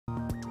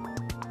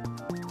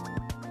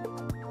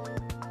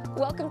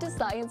Welcome to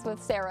Science with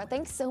Sarah.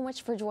 Thanks so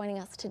much for joining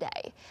us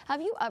today.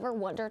 Have you ever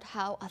wondered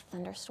how a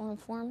thunderstorm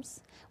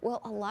forms?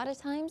 Well, a lot of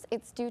times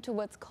it's due to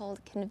what's called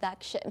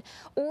convection,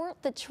 or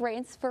the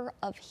transfer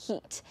of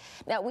heat.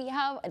 Now, we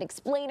have an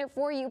explainer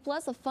for you,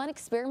 plus a fun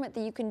experiment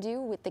that you can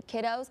do with the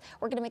kiddos.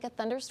 We're going to make a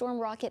thunderstorm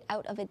rocket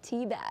out of a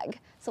tea bag.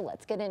 So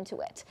let's get into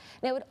it.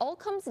 Now, it all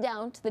comes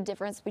down to the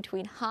difference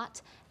between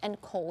hot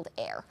and cold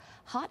air.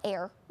 Hot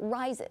air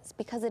rises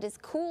because it is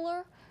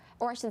cooler,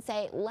 or I should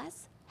say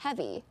less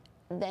heavy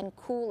than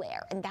cool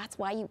air, and that's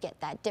why you get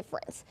that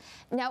difference.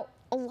 Now,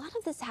 a lot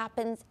of this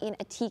happens in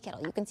a tea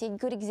kettle. You can see a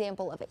good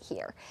example of it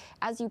here.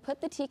 As you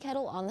put the tea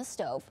kettle on the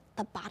stove,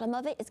 the bottom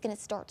of it is going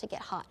to start to get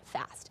hot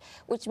fast,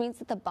 which means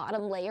that the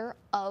bottom layer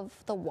of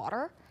the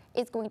water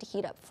is going to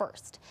heat up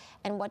first.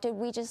 And what did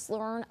we just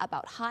learn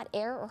about hot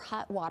air or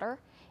hot water?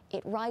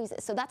 It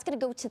rises. So that's going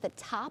to go to the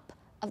top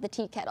of the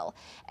tea kettle.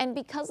 And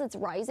because it's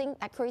rising,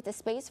 that creates a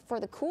space for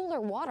the cooler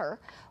water,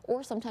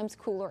 or sometimes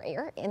cooler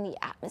air in the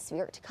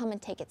atmosphere, to come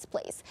and take its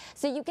place.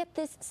 So you get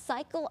this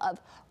cycle of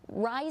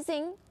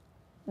rising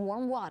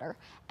warm water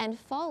and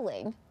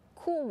falling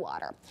cool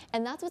water,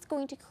 and that's what's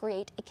going to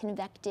create a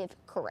convective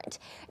current.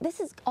 This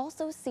is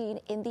also seen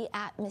in the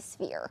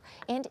atmosphere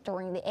and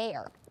during the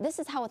air. This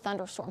is how a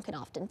thunderstorm can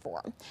often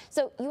form.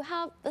 So you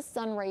have the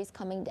sun rays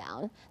coming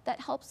down that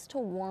helps to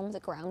warm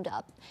the ground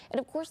up, and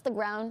of course the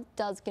ground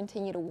does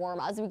continue to warm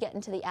as we get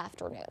into the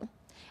afternoon.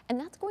 And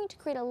that's going to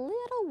create a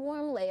little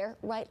warm layer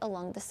right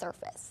along the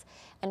surface.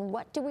 And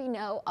what do we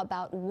know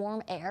about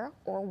warm air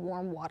or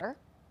warm water?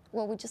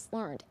 Well, we just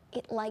learned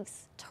it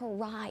likes to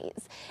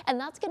rise, and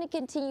that's going to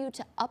continue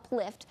to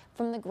uplift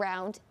from the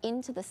ground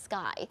into the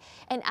sky.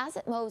 And as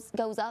it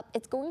goes up,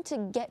 it's going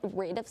to get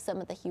rid of some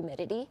of the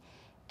humidity,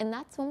 and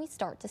that's when we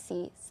start to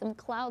see some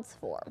clouds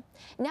form.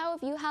 Now,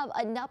 if you have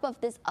enough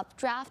of this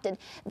updraft and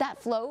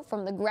that flow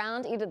from the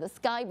ground into the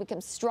sky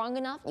becomes strong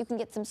enough, you can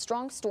get some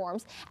strong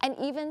storms, and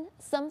even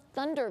some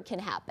thunder can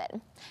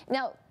happen.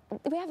 Now,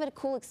 we have a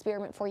cool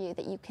experiment for you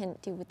that you can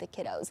do with the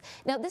kiddos.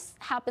 Now, this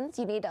happens,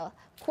 you need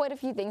quite a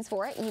few things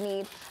for it. You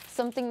need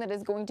something that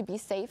is going to be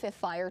safe if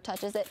fire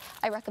touches it.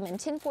 I recommend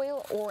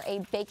tinfoil or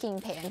a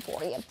baking pan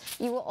for you.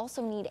 You will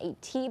also need a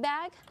tea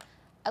bag,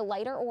 a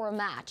lighter or a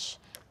match,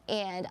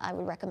 and I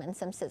would recommend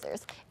some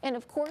scissors. And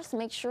of course,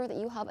 make sure that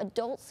you have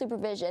adult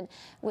supervision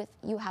with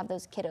you have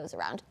those kiddos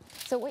around.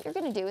 So what you're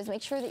going to do is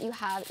make sure that you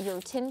have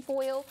your tin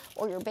foil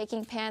or your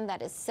baking pan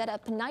that is set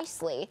up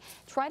nicely.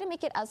 Try to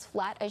make it as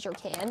flat as you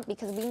can,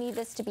 because we need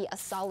this to be a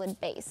solid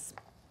base.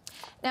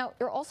 Now,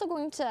 you're also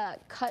going to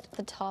cut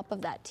the top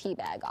of that tea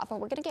bag off, and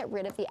we're going to get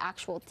rid of the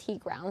actual tea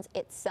grounds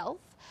itself.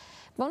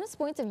 Bonus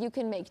points if you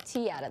can make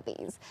tea out of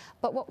these,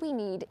 but what we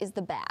need is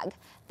the bag.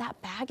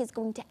 That bag is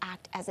going to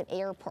act as an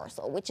air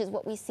parcel, which is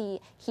what we see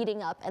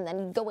heating up and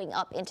then going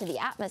up into the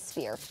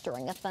atmosphere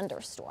during a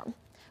thunderstorm.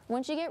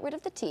 Once you get rid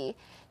of the tea,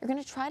 you're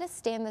going to try to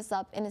stand this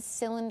up in a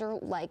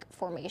cylinder-like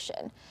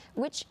formation,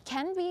 which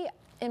can be,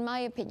 in my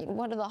opinion,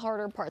 one of the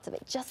harder parts of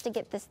it, just to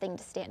get this thing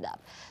to stand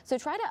up. So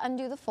try to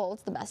undo the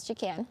folds the best you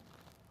can,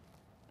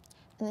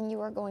 and then you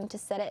are going to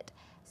set it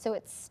so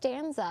it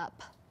stands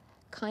up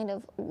kind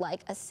of like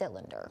a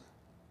cylinder.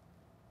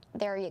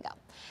 There you go.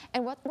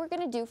 And what we're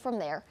going to do from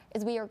there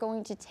is we are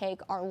going to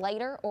take our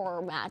lighter or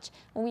our match,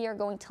 and we are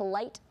going to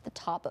light the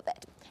top of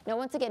it. Now,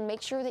 once again,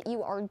 make sure that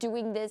you are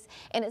doing this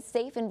in a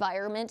safe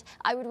environment.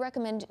 I would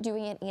recommend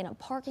doing it in a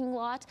parking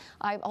lot.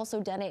 I've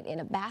also done it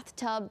in a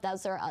bathtub.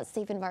 Those are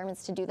safe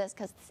environments to do this,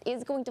 because this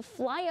is going to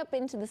fly up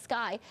into the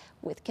sky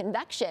with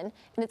convection,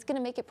 and it's going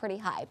to make it pretty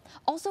high.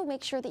 Also,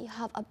 make sure that you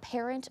have a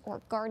parent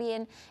or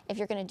guardian if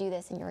you're going to do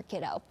this and you're a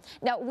kiddo.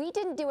 Now, we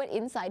didn't do it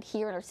inside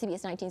here in our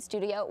CBS19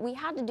 studio. We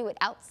had to do it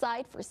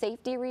outside for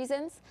safety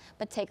reasons,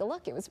 but take a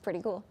look. It was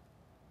pretty cool.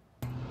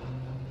 In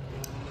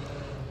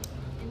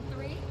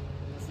 3,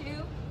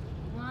 2,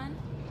 1,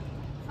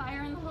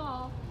 fire in the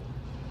hole.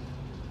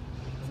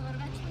 So it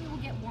eventually will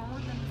get warmer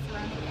than the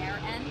surrounding air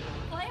and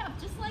fly up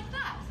just like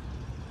that.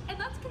 And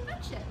that's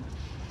convection.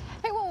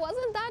 Hey, well,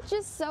 wasn't that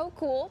just so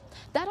cool?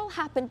 That'll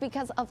happen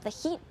because of the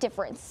heat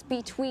difference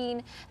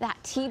between that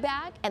tea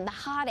bag and the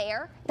hot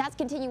air. That's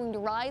continuing to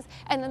rise,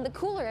 and then the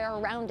cooler air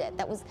around it.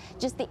 That was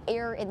just the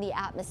air in the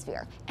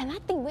atmosphere. And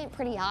that thing went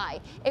pretty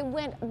high. It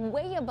went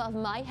way above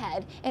my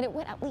head, and it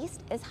went at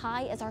least as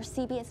high as our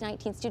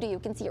CBS19 studio. You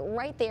can see it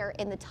right there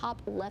in the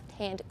top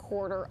left-hand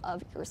corner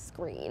of your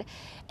screen.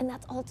 And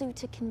that's all due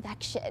to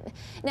convection.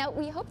 Now,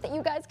 we hope that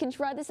you guys can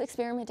try this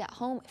experiment at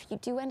home. If you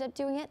do end up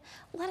doing it,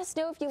 let us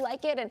know if you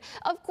like it, and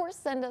of course,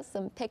 send us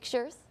some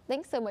pictures.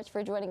 Thanks so much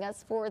for joining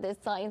us for this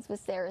Science with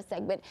Sarah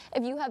segment.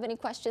 If you have any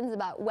questions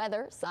about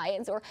weather,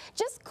 science, or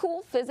just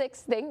cool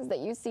physics things that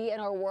you see in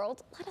our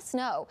world, let us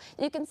know.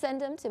 You can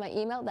send them to my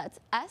email. That's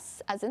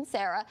S as in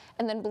Sarah,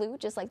 and then blue,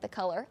 just like the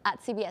color,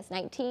 at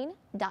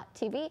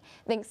cbs19.tv.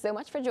 Thanks so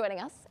much for joining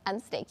us,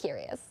 and stay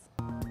curious.